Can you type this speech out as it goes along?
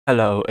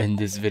Hello, in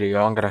this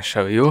video I'm gonna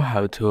show you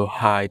how to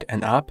hide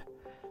an app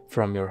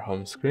from your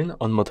home screen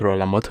on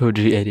Motorola Moto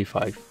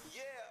G85.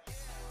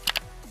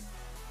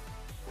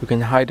 You can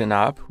hide an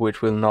app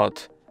which will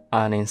not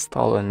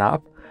uninstall an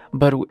app,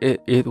 but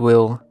it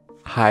will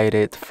hide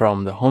it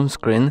from the home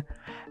screen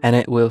and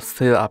it will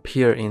still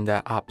appear in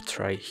the app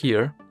tray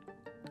here,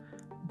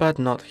 but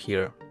not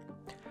here.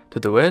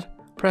 To do it,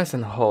 press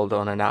and hold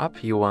on an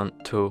app you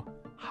want to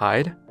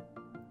hide,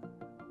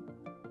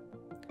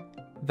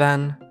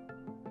 then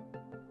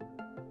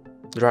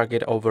drag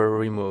it over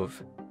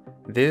remove.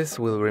 This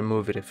will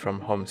remove it from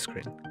home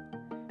screen.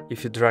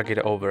 If you drag it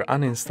over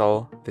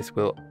uninstall, this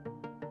will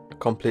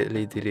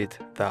completely delete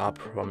the app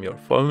from your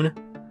phone.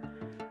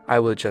 I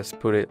will just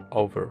put it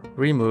over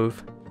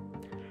remove,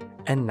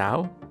 and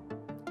now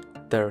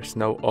there's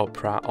no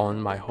Opera on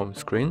my home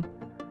screen,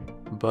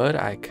 but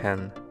I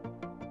can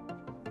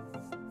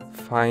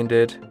find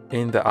it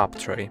in the app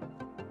tray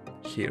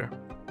here.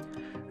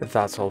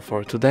 That's all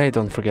for today.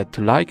 Don't forget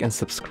to like and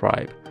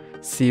subscribe.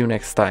 See you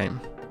next time.